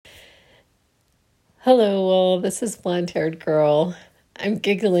Hello, well, this is Blonde Haired Girl. I'm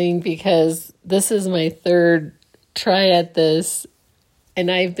giggling because this is my third try at this, and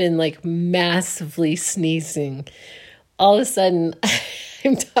I've been like massively sneezing. All of a sudden,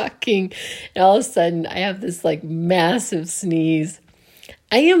 I'm talking, and all of a sudden, I have this like massive sneeze.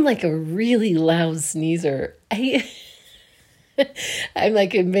 I am like a really loud sneezer. I'm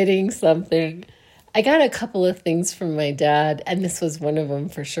like admitting something. I got a couple of things from my dad, and this was one of them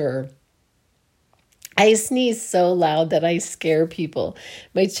for sure. I sneeze so loud that I scare people.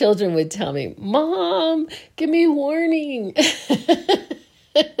 My children would tell me, "Mom, give me warning."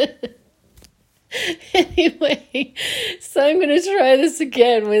 Anyway, so I'm going to try this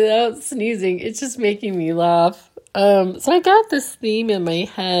again without sneezing. It's just making me laugh. So I got this theme in my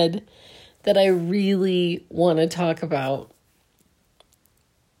head that I really want to talk about.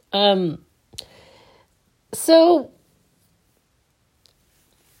 So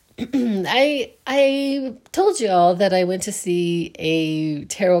I told you all that I went to see a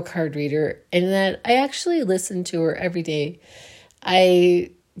tarot card reader and that I actually listen to her every day.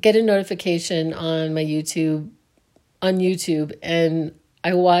 I get a notification on my YouTube and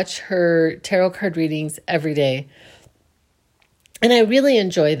I watch her tarot card readings every day. And I really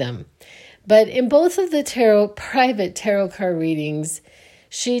enjoy them. But in both of the private tarot card readings,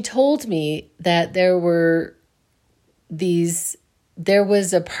 she told me that there was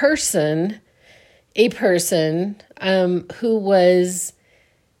a person who was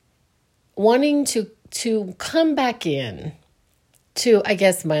wanting to come back in to, I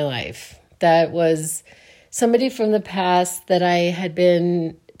guess, my life. That was somebody from the past that I had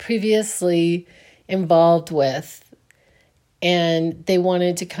been previously involved with, and they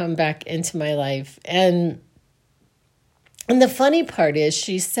wanted to come back into my life. And the funny part is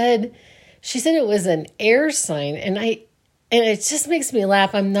she said it was an air sign, and it just makes me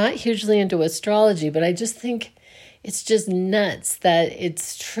laugh. I'm not hugely into astrology, but I just think it's just nuts that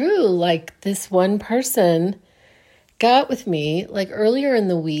it's true. Like, this one person got with me like earlier in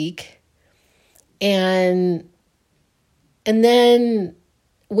the week, and then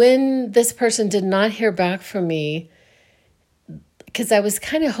when this person did not hear back from me, because I was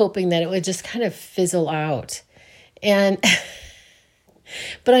kind of hoping that it would just kind of fizzle out. And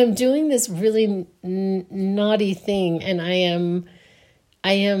but I'm doing this really naughty thing, and I am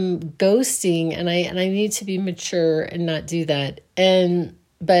ghosting, and I need to be mature and not do that.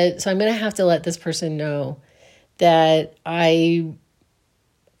 But so I'm going to have to let this person know that the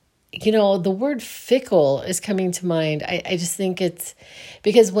word fickle is coming to mind. I just think it's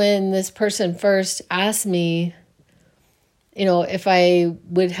because when this person first asked me, if I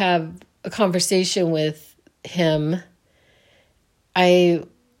would have a conversation with him, I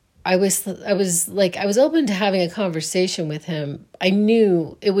was open to having a conversation with him. I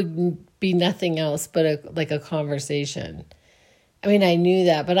knew it would be nothing else but a conversation. I mean, I knew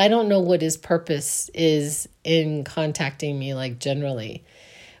that, but I don't know what his purpose is in contacting me, like, generally.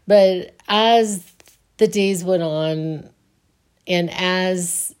 But as the days went on, and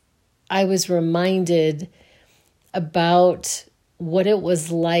as I was reminded about what it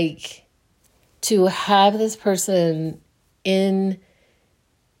was like to have this person in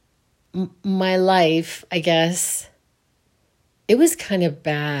my life, I guess, it was kind of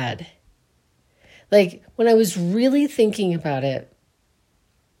bad. Like, when I was really thinking about it,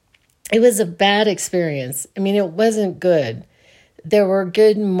 it was a bad experience. I mean, it wasn't good. There were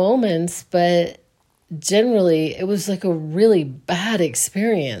good moments, but generally it was like a really bad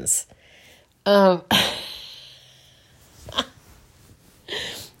experience. I'm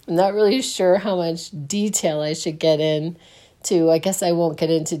not really sure how much detail I should get into. I guess I won't get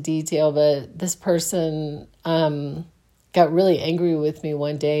into detail, but this person got really angry with me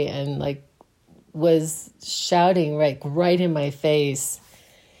one day and like was shouting right in my face,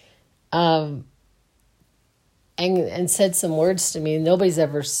 and said some words to me. Nobody's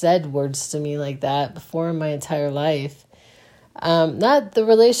ever said words to me like that before in my entire life. Not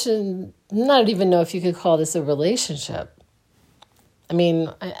even know if you could call this a relationship. I mean,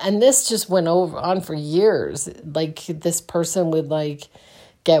 and this just went on for years. Like, this person would like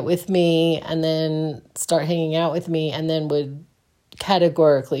get with me and then start hanging out with me and then would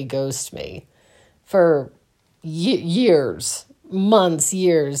categorically ghost me for years, months,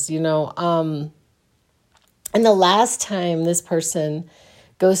 years, And the last time this person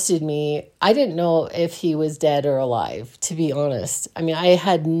ghosted me, I didn't know if he was dead or alive, to be honest. I mean, I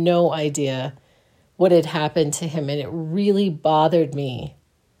had no idea what had happened to him, and it really bothered me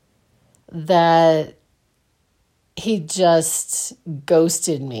that he just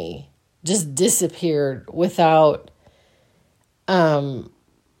ghosted me, just disappeared without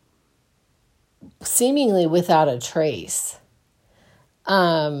seemingly without a trace.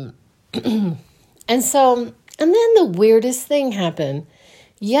 And then the weirdest thing happened.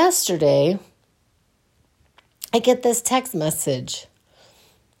 Yesterday, I get this text message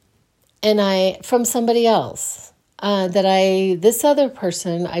from somebody else this other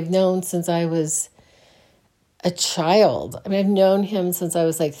person I've known since I was a child. I mean, I've known him since I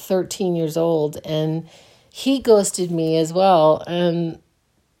was like 13 years old, and he ghosted me as well, and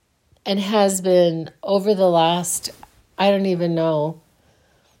has been over the last, I don't even know,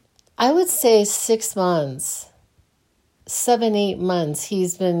 I would say 6 months, 7, 8 months,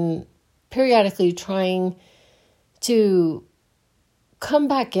 he's been periodically trying to come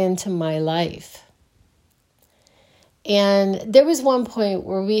back into my life. And there was one point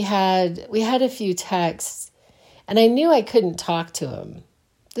where we had a few texts, and I knew I couldn't talk to him.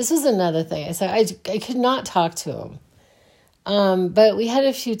 This was another thing. I said I could not talk to him. But we had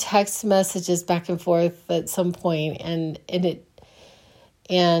a few text messages back and forth at some point, and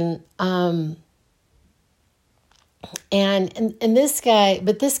this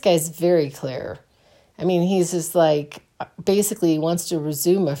guy's very clear. I mean, he's just like, basically wants to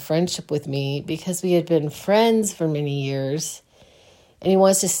resume a friendship with me because we had been friends for many years, and he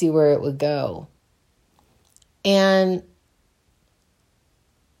wants to see where it would go. And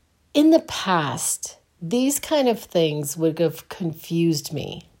in the past, these kind of things would have confused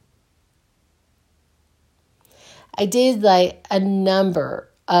me. I did like a number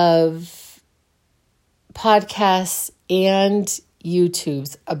of podcasts and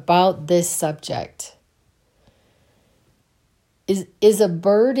YouTubes about this subject. Is a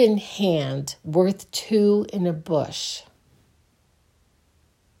bird in hand worth two in a bush?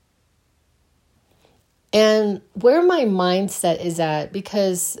 And where my mindset is at,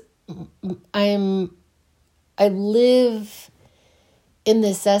 because I live in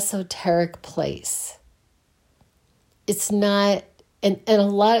this esoteric place. It's not, and a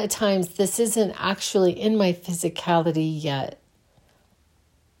lot of times this isn't actually in my physicality yet.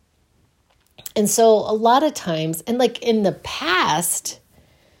 And so a lot of times, and like in the past,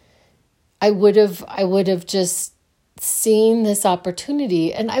 I would have just seen this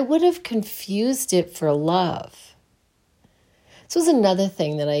opportunity and I would have confused it for love. This was another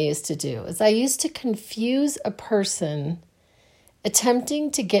thing that I used to do, is I used to confuse a person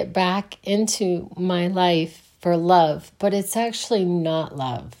attempting to get back into my life for love, but it's actually not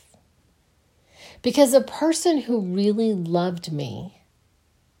love. Because a person who really loved me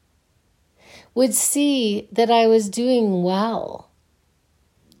would see that I was doing well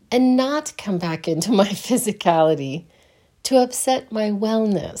and not come back into my physicality to upset my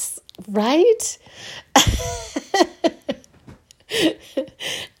wellness, right?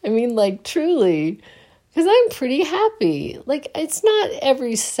 I mean, like, truly, because I'm pretty happy. Like, it's not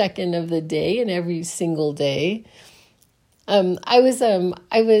every second of the day and every single day. I was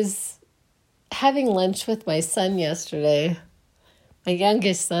having lunch with my son yesterday, my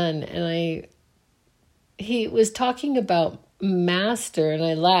youngest son, and he was talking about master, and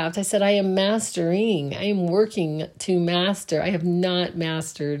I laughed. I said, I am mastering. I am working to master. I have not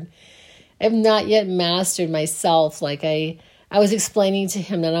yet mastered myself. Like I was explaining to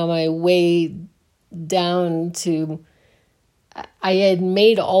him that on my way down to, I had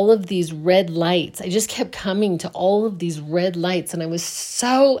made all of these red lights. I just kept coming to all of these red lights, and I was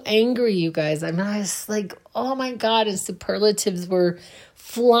so angry, you guys. I was like, oh my God, and superlatives were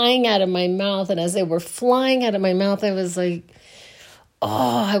flying out of my mouth. And as they were flying out of my mouth, I was like,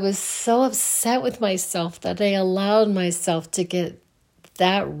 oh, I was so upset with myself that I allowed myself to get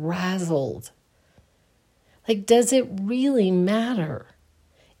that razzled. Like, does it really matter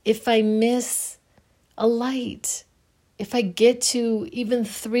if I miss a light? If I get to even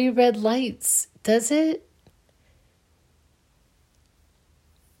 3 red lights, does it?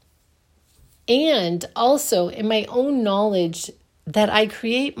 And also in my own knowledge that I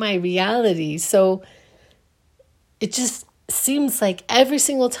create my reality. So it just seems like every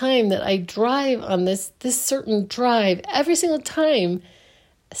single time that I drive on this certain drive, every single time,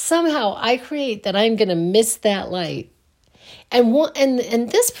 somehow I create that I'm going to miss that light. And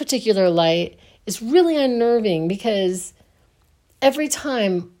this particular light is really unnerving because every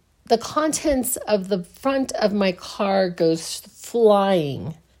time the contents of the front of my car goes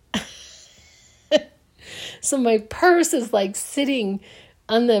flying. So my purse is like sitting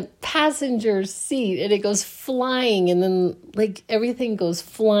on the passenger seat and it goes flying, and then like everything goes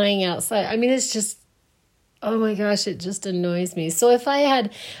flying outside. I mean, it's just, oh my gosh, it just annoys me. So if I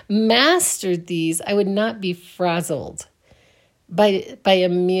had mastered these, I would not be frazzled by a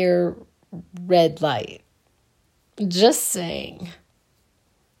mere red light. Just saying.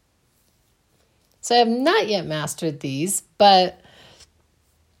 So I have not yet mastered these, but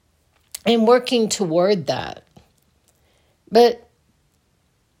I'm working toward that. But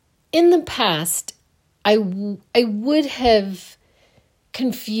in the past, I would have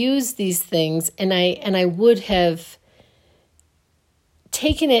confused these things, and I would have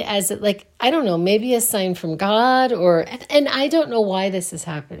taken it as like, I don't know, maybe a sign from God, and I don't know why this is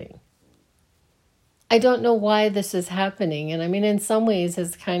happening. I don't know why this is happening. And I mean, in some ways,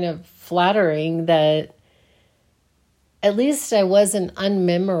 it's kind of flattering that at least I wasn't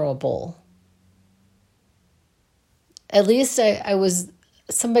unmemorable. At least I was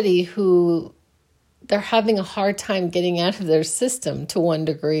somebody who they're having a hard time getting out of their system to one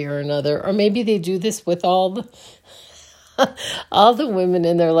degree or another. Or maybe they do this with all the women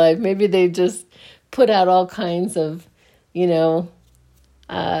in their life. Maybe they just put out all kinds of,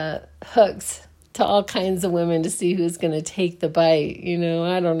 hooks to all kinds of women to see who's going to take the bite.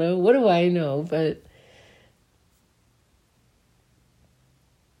 I don't know. What do I know? But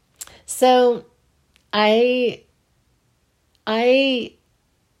so I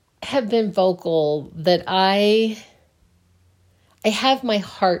have been vocal that I have my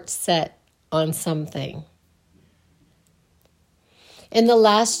heart set on something. In the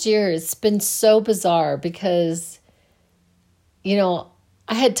last year, it's been so bizarre because,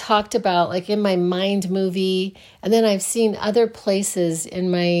 I had talked about like in my mind movie, and then I've seen other places in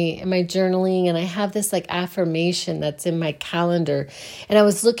my journaling, and I have this like affirmation that's in my calendar, and I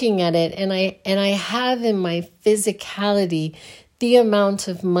was looking at it, and I have in my physicality the amount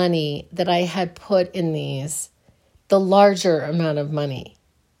of money that I had put in these, the larger amount of money.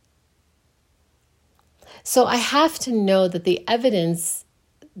 So I have to know that the evidence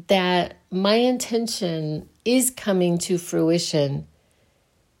that my intention is coming to fruition,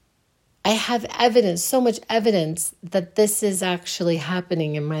 I have evidence, so much evidence that this is actually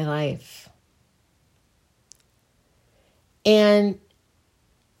happening in my life. And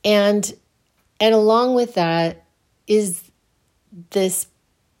along with that is this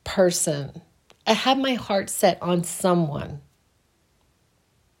person. I have my heart set on someone.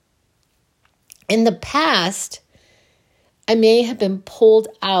 In the past, I may have been pulled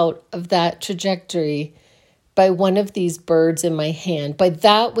out of that trajectory by one of these birds in my hand, by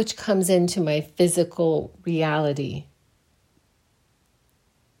that which comes into my physical reality.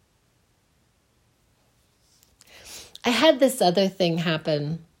 I had this other thing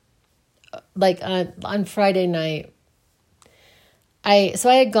happen, like on Friday night. I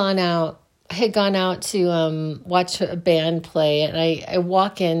had gone out to watch a band play, and I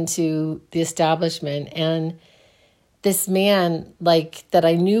walk into the establishment, and this man like that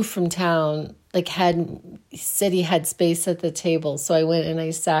I knew from town said he had space at the table. So I went and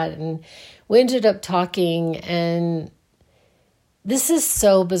I sat, and we ended up talking, and this is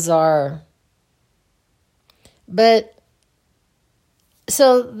so bizarre. But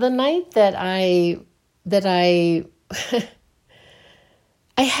so the night that I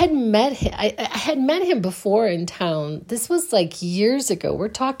I had met him. I had met him before in town. This was like years ago. We're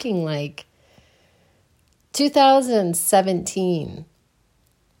talking like 2017.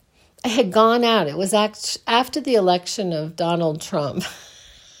 I had gone out. It was after the election of Donald Trump.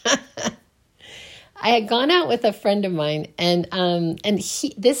 I had gone out with a friend of mine, and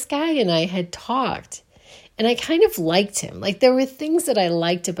this guy and I had talked, and I kind of liked him. Like there were things that I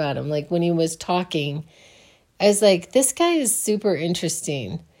liked about him. Like when he was talking, I was like, this guy is super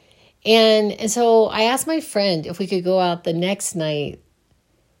interesting. And so I asked my friend if we could go out the next night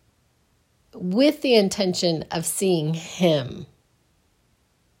with the intention of seeing him,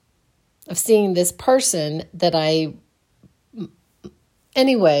 of seeing this person that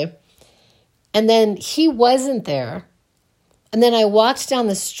anyway. And then he wasn't there. And then I walked down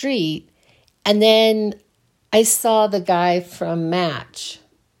the street, and then I saw the guy from Match.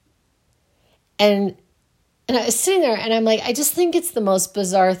 And I was sitting there, and I'm like, I just think it's the most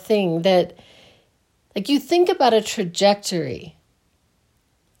bizarre thing that, like, you think about a trajectory.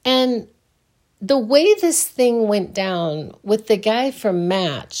 And the way this thing went down with the guy from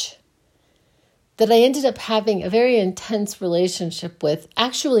Match, that I ended up having a very intense relationship with,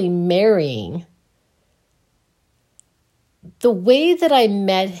 actually marrying, the way that I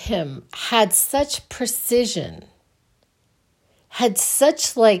met him had such precision, had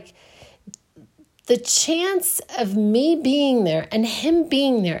such like, the chance of me being there and him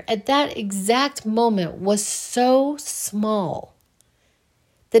being there at that exact moment was so small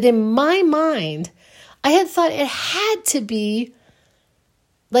that in my mind, I had thought it had to be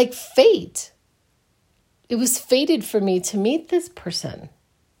like fate. It was fated for me to meet this person.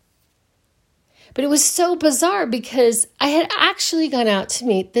 But it was so bizarre because I had actually gone out to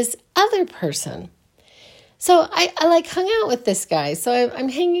meet this other person. So I like hung out with this guy. So I'm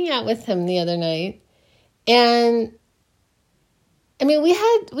hanging out with him the other night, and I mean, we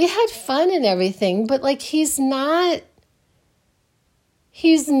had fun and everything, but like he's not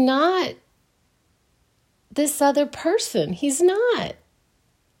this other person. He's not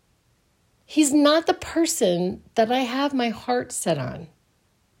the person that I have my heart set on.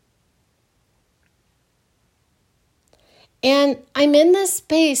 And I'm in this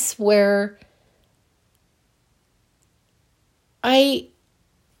space where it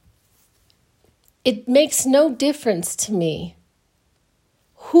makes no difference to me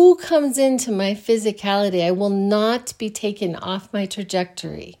who comes into my physicality. I will not be taken off my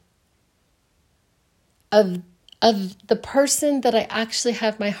trajectory of the person that I actually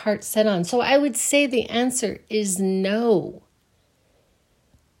have my heart set on. So I would say the answer is no.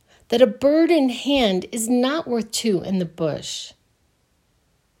 That a bird in hand is not worth two in the bush.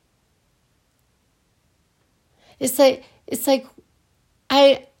 It's like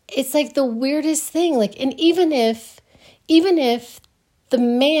the weirdest thing. Like, and even if the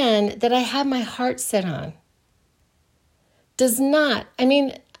man that I have my heart set on does not, I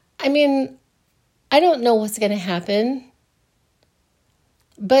mean, I don't know what's going to happen,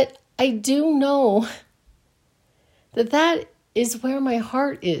 but I do know that is where my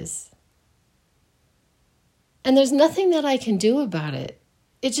heart is. And there's nothing that I can do about it.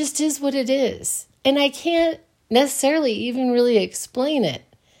 It just is what it is. And I can't necessarily even really explain it.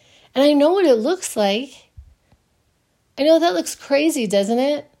 And I know what it looks like. I know that looks crazy, doesn't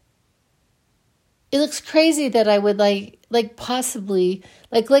it? It looks crazy that I would like possibly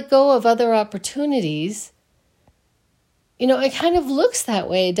let go of other opportunities. You know, it kind of looks that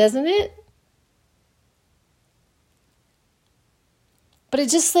way, doesn't it? But it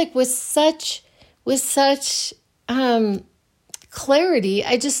just like with such clarity,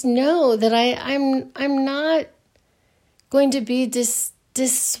 I just know that I'm not going to be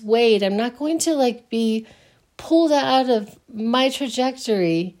dissuaded. I'm not going to like be pulled out of my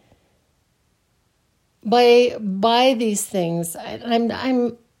trajectory by these things. And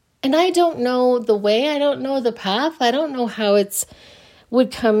I don't know the way. I don't know the path. I don't know how it's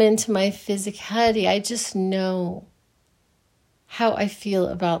would come into my physicality. I just know how I feel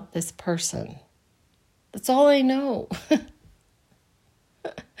about this person. That's all I know.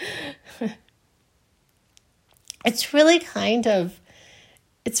 It's really kind of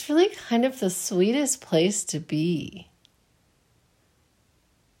the sweetest place to be.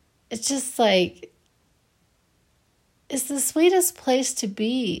 It's just like, it's the sweetest place to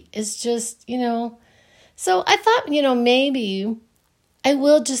be. It's just, you know, so I thought, you know, maybe I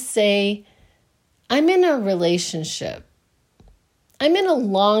will just say I'm in a relationship. I'm in a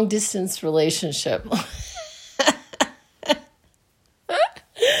long distance relationship. I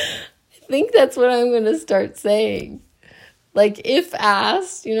think that's what I'm going to start saying. Like if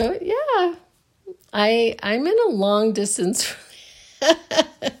asked, you know, yeah, I'm in a long distance.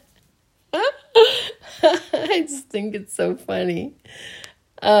 I just think it's so funny.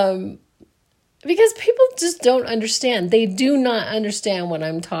 Because people just don't understand. They do not understand what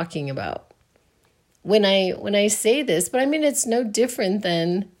I'm talking about when I say this. But I mean, it's no different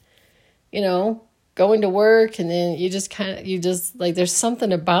than, you know, going to work and then you just like, there's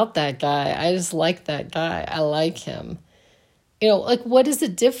something about that guy. I just like that guy. I like him. You know, like, what is the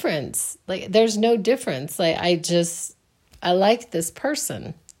difference? Like, there's no difference. Like, I like this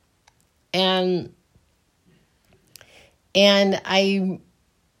person. And I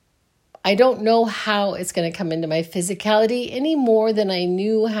don't know how it's going to come into my physicality any more than I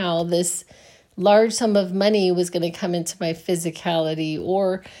knew how this large sum of money was going to come into my physicality,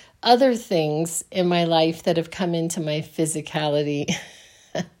 or other things in my life that have come into my physicality.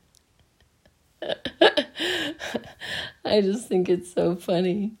 I just think it's so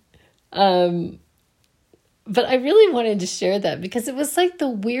funny. But I really wanted to share that because it was like the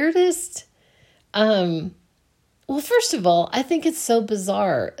weirdest. Well, first of all, I think it's so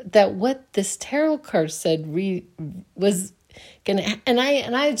bizarre that what this tarot card said was gonna, and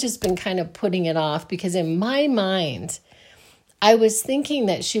I've just been kind of putting it off because in my mind, I was thinking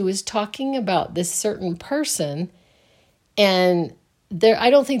that she was talking about this certain person, and I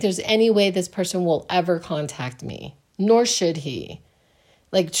don't think there's any way this person will ever contact me, nor should he.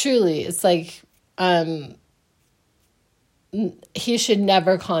 Like, truly, it's like, he should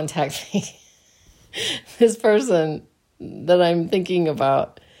never contact me. This person that I'm thinking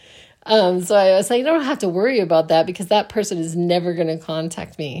about. So I was like, I don't have to worry about that because that person is never going to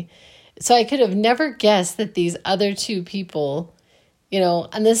contact me. So I could have never guessed that these other two people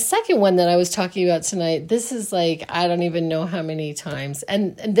And the second one that I was talking about tonight, this is like, I don't even know how many times.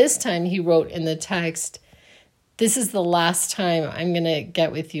 And this time he wrote in the text, this is the last time I'm going to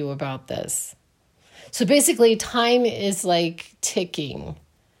get with you about this. So basically, time is like ticking.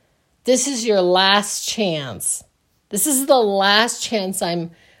 This is your last chance. This is the last chance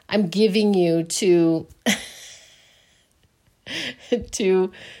I'm giving you to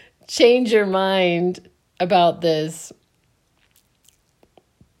to change your mind about this.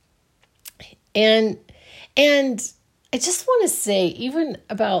 And I just want to say, even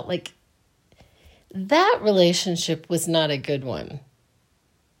about like that relationship was not a good one.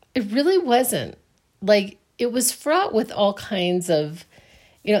 It really wasn't. Like, it was fraught with all kinds of,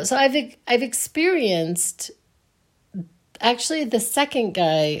 so I've experienced, actually the second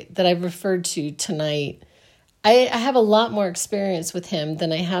guy that I referred to tonight, I have a lot more experience with him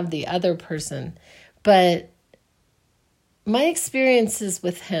than I have the other person. But my experiences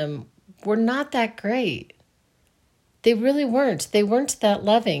with him were not that great. They really weren't. They weren't that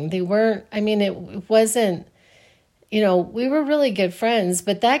loving. They weren't, it wasn't, we were really good friends,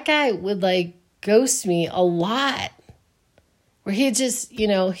 but that guy would like ghost me a lot. Where he just,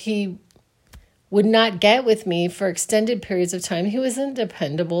 he would not get with me for extended periods of time. He wasn't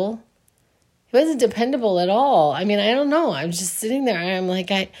dependable. He wasn't dependable at all. I don't know. I'm just sitting there. I'm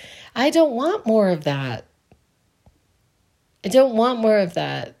like, I don't want more of that. I don't want more of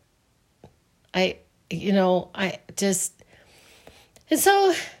that. And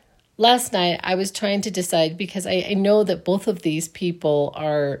so last night I was trying to decide, because I know that both of these people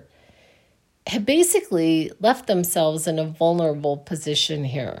have basically left themselves in a vulnerable position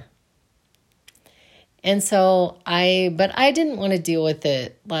here. And so but I didn't want to deal with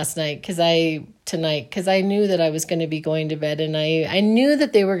it last night because I knew that I was going to be going to bed, and I knew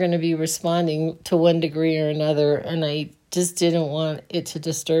that they were going to be responding to one degree or another, and I just didn't want it to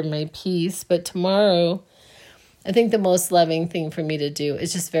disturb my peace. But tomorrow, I think the most loving thing for me to do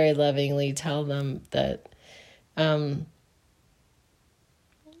is just very lovingly tell them that, I'm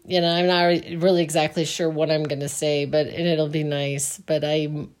not really exactly sure what I'm going to say, and it'll be nice, but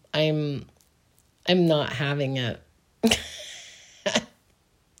I'm not having it.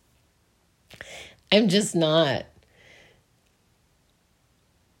 I'm just not.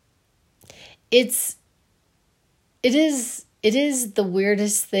 It is the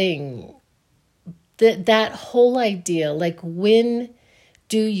weirdest thing. That whole idea, like, when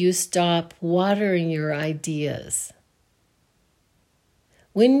do you stop watering your ideas?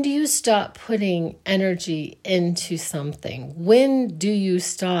 When do you stop putting energy into something? When do you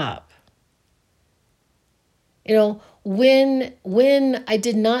stop? When I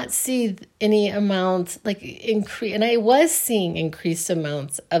did not see any amount like increase, and I was seeing increased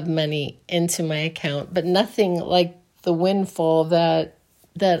amounts of money into my account, but nothing like the windfall that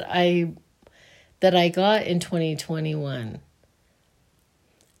I got in 2021.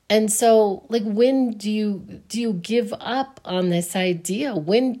 And so, like, when do you give up on this idea?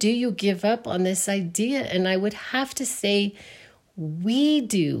 When do you give up on this idea? And I would have to say, we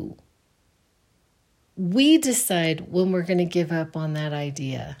do. We decide when we're going to give up on that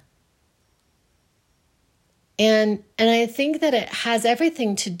idea. And I think that it has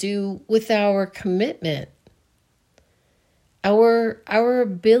everything to do with our commitment, our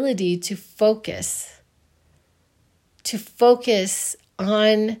ability to focus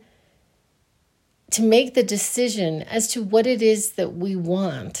on, to make the decision as to what it is that we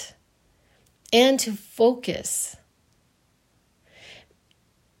want, and to focus.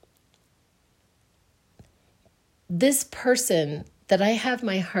 This person that I have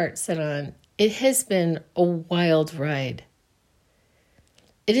my heart set on, it has been a wild ride.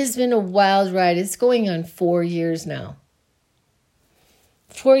 It has been a wild ride. It's going on 4 years now.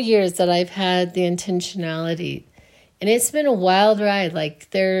 4 years that I've had the intentionality. And it's been a wild ride. Like,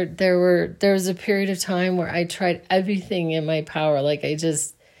 there was a period of time where I tried everything in my power. Like,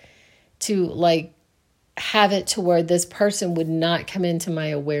 to like have it to where this person would not come into my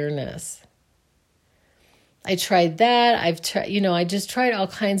awareness. I tried that. I just tried all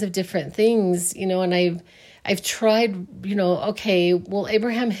kinds of different things, and I've tried, okay, well,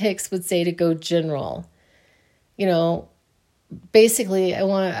 Abraham Hicks would say to go general, basically I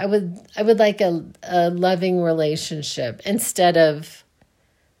would like a loving relationship instead of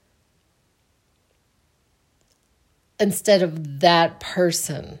that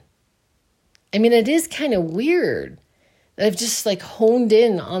person. It is kind of weird that I've just like honed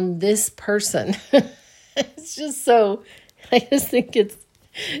in on this person. It's just so, I just think it's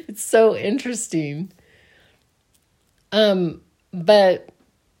so interesting. But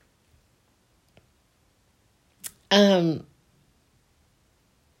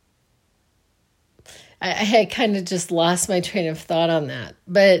I kind of just lost my train of thought on that.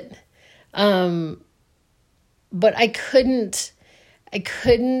 But I couldn't, it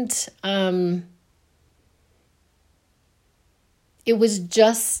was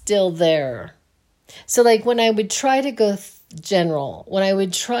just still there. So like when I would try to go general, when I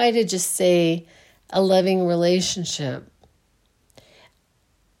would try to just say a loving relationship,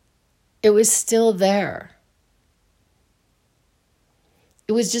 it was still there.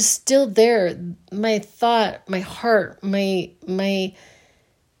 It was just still there. My thought, my heart, my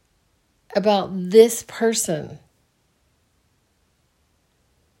about this person.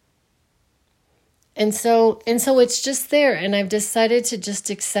 And so it's just there, and I've decided to just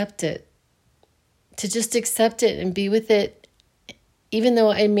accept it. To just accept it and be with it, even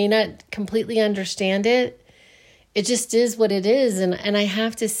though I may not completely understand it. It just is what it is, and I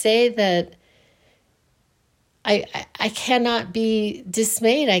have to say that I cannot be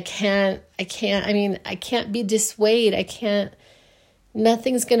dismayed. I can't be dissuaded.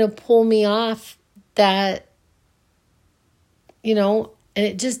 Nothing's going to pull me off that, and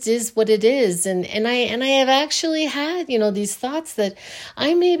it just is what it is. And I have actually had, these thoughts that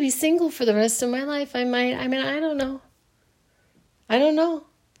I may be single for the rest of my life. I don't know.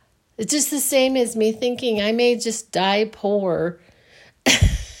 It's just the same as me thinking I may just die poor.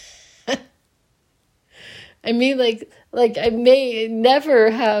 I mean, like I may never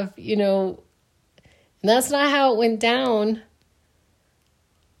have, and that's not how it went down.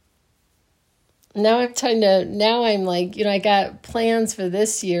 Now I'm like, I got plans for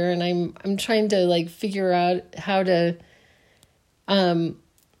this year, and I'm trying to like figure out how to, I've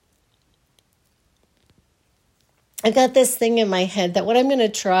got this thing in my head that what I'm going to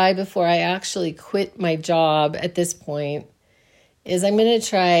try before I actually quit my job at this point is I'm going to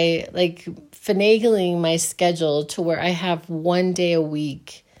try like finagling my schedule to where I have one day a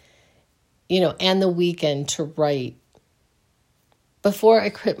week, and the weekend to write before I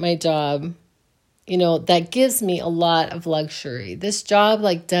quit my job. That gives me a lot of luxury. This job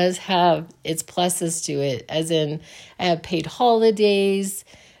does have its pluses to it, as in I have paid holidays.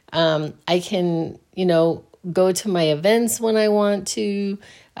 I can, go to my events when I want to.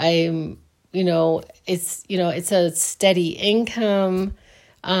 It's a steady income.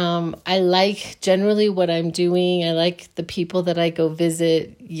 I like generally what I'm doing. I like the people that I go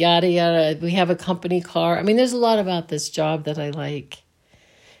visit, yada, yada. We have a company car. I mean, there's a lot about this job that I like.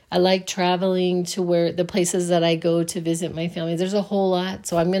 I like traveling to where the places that I go to visit my family. There's a whole lot.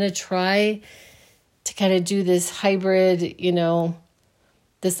 So I'm going to try to kind of do this hybrid,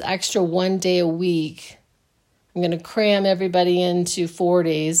 this extra one day a week. I'm going to cram everybody into 4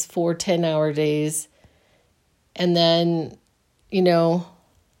 days, 4 10-hour days. And then,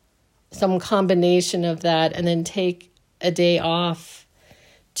 some combination of that, and then take a day off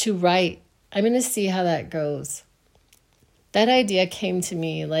to write. I'm going to see how that goes. That idea came to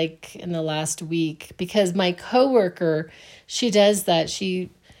me in the last week because my coworker, she does that.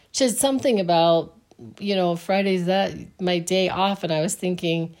 She said something about, Friday's that my day off. And I was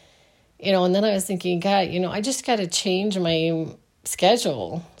thinking, and then I was thinking, God, I just got to change my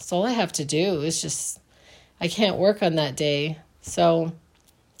schedule. So all I have to do is just, I can't work on that day. So,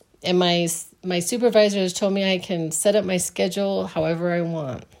 and my supervisor has told me I can set up my schedule however I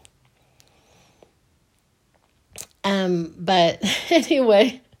want. But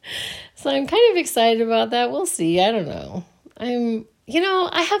anyway, so I'm kind of excited about that. We'll see. I don't know.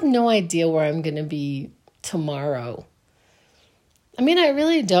 I have no idea where I'm going to be tomorrow. I mean, I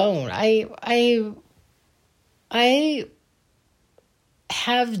really don't. I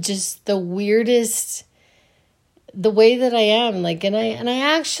have just the weirdest, the way that I am, and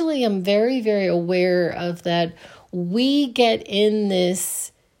I actually am very, very aware of that. We get in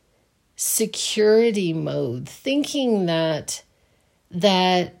this security mode, thinking that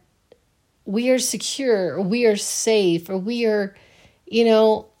we are secure, or we are safe, or we are,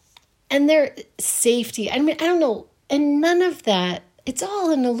 and their safety. I mean, I don't know. And none of that, it's all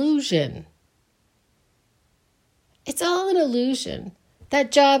an illusion. It's all an illusion.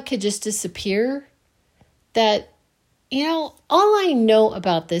 That job could just disappear. That, all I know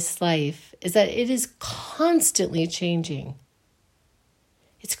about this life is that it is constantly changing.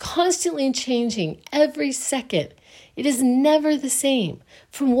 It's constantly changing every second. It is never the same.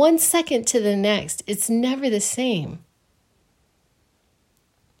 From one second to the next, it's never the same.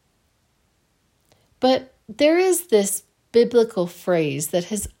 But there is this biblical phrase that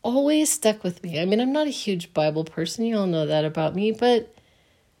has always stuck with me. I mean, I'm not a huge Bible person. You all know that about me. But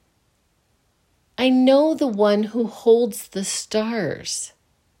I know the one who holds the stars.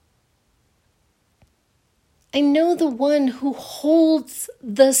 I know the one who holds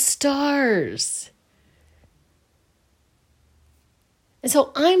the stars. And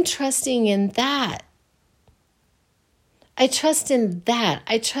so I'm trusting in that. I trust in that.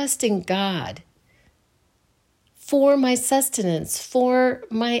 I trust in God for my sustenance, for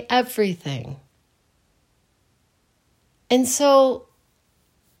my everything. And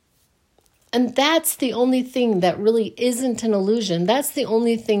that's the only thing that really isn't an illusion. That's the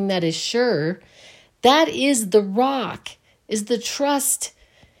only thing that is sure. That is the rock, is the trust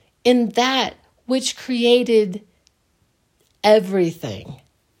in that which created everything.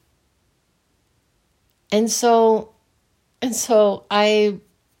 And so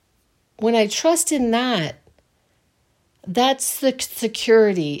when I trust in that, that's the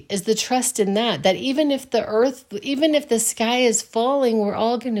security, is the trust in that even if the sky is falling, we're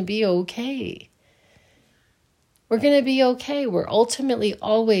all going to be okay. We're going to be okay. We're ultimately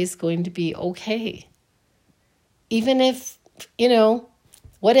always going to be okay. Even if,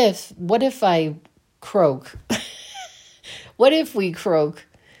 what if I croak? What if we croak?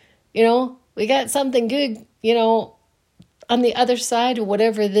 We got something good, on the other side of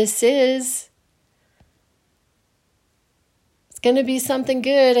whatever this is. It's going to be something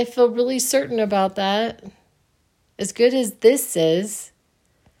good. I feel really certain about that. As good as this is.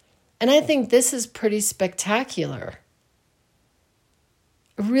 And I think this is pretty spectacular.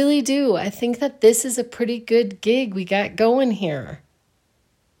 I really do. I think that this is a pretty good gig we got going here.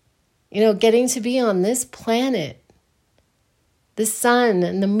 Getting to be on this planet. The sun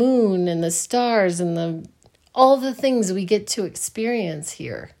and the moon and the stars and all the things we get to experience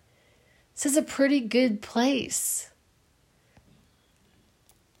here. This is a pretty good place.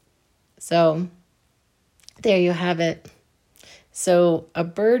 So, there you have it. So, a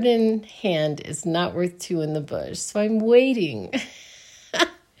bird in hand is not worth two in the bush. So, I'm waiting.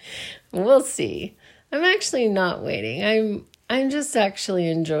 We'll see. I'm actually not waiting. I'm just actually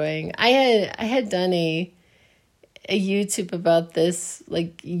enjoying. I had done a YouTube about this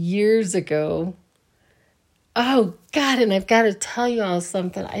like years ago. Oh God, and I've got to tell you all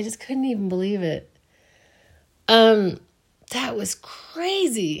something. I just couldn't even believe it. That was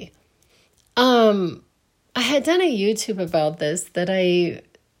crazy. I had done a YouTube about this,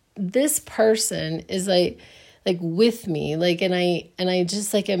 this person is like with me, and I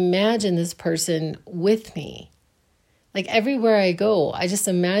just imagine this person with me. Everywhere I go, I just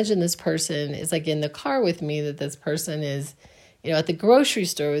imagine this person is in the car with me, that this person is, at the grocery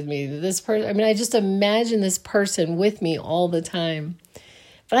store with me, this person, I just imagine this person with me all the time.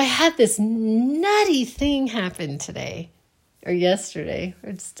 But I had this nutty thing happen today, or yesterday, or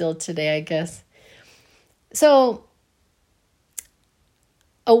it's still today, I guess. So,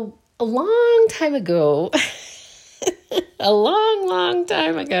 a long time ago, a long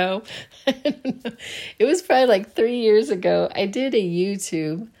time ago, it was probably 3 years ago, I did a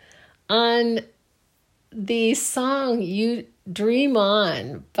YouTube on the song You Dream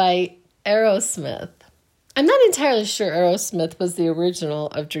On by Aerosmith. I'm not entirely sure Aerosmith was the original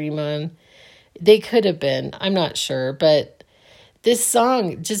of Dream On. They could have been, I'm not sure, but this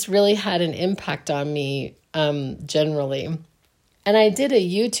song just really had an impact on me generally. And I did a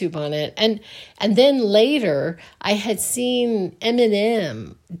YouTube on it. And then later I had seen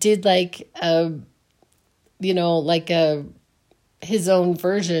Eminem did his own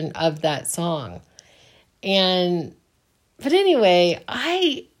version of that song. But anyway,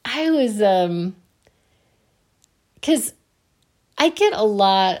 I was, because I get a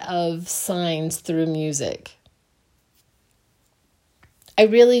lot of signs through music. I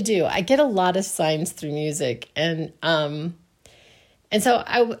really do. I get a lot of signs through music. And so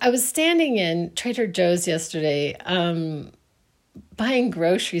I was standing in Trader Joe's yesterday, buying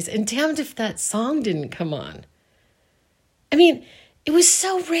groceries, and damned if that song didn't come on. It was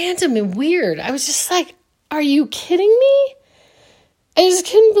so random and weird. I was just like, are you kidding me? I just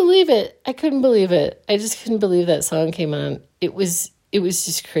couldn't believe it. I couldn't believe it. I just couldn't believe that song came on. It was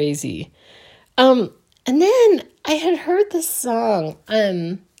just crazy. And then I had heard this song,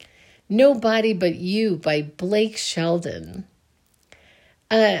 Nobody But You by Blake Shelton.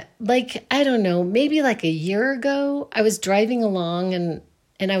 I don't know, maybe a year ago, I was driving along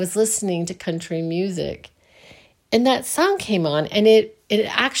and I was listening to country music. And that song came on, and it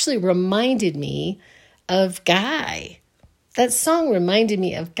actually reminded me of Guy. That song reminded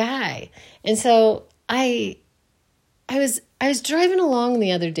me of Guy. And so I was driving along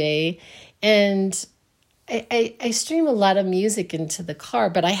the other day, and I stream a lot of music into the car,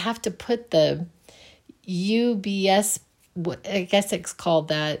 but I have to put the UBS, I guess it's called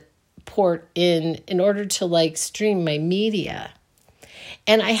that, port in order to stream my media.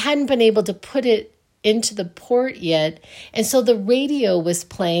 And I hadn't been able to put it into the port yet. And so the radio was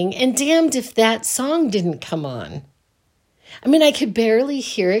playing, and damned if that song didn't come on. I mean, I could barely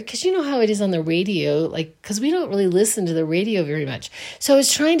hear it because you know how it is on the radio, like, because we don't really listen to the radio very much. So I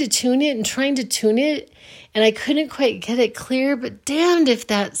was trying to tune it, and I couldn't quite get it clear, but damned if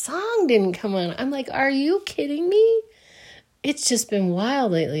that song didn't come on. I'm like, are you kidding me? It's just been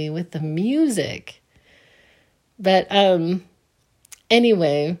wild lately with the music. But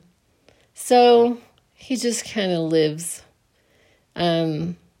anyway, so he just kind of lives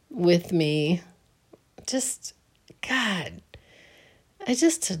with me. Just, God, I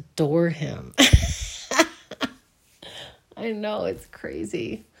just adore him. I know, it's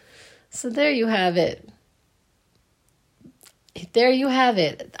crazy. So there you have it. There you have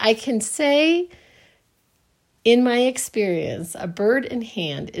it. I can say, in my experience, a bird in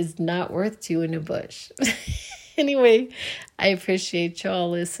hand is not worth two in a bush. Anyway, I appreciate y'all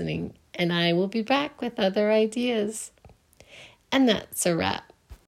listening, and I will be back with other ideas. And that's a wrap.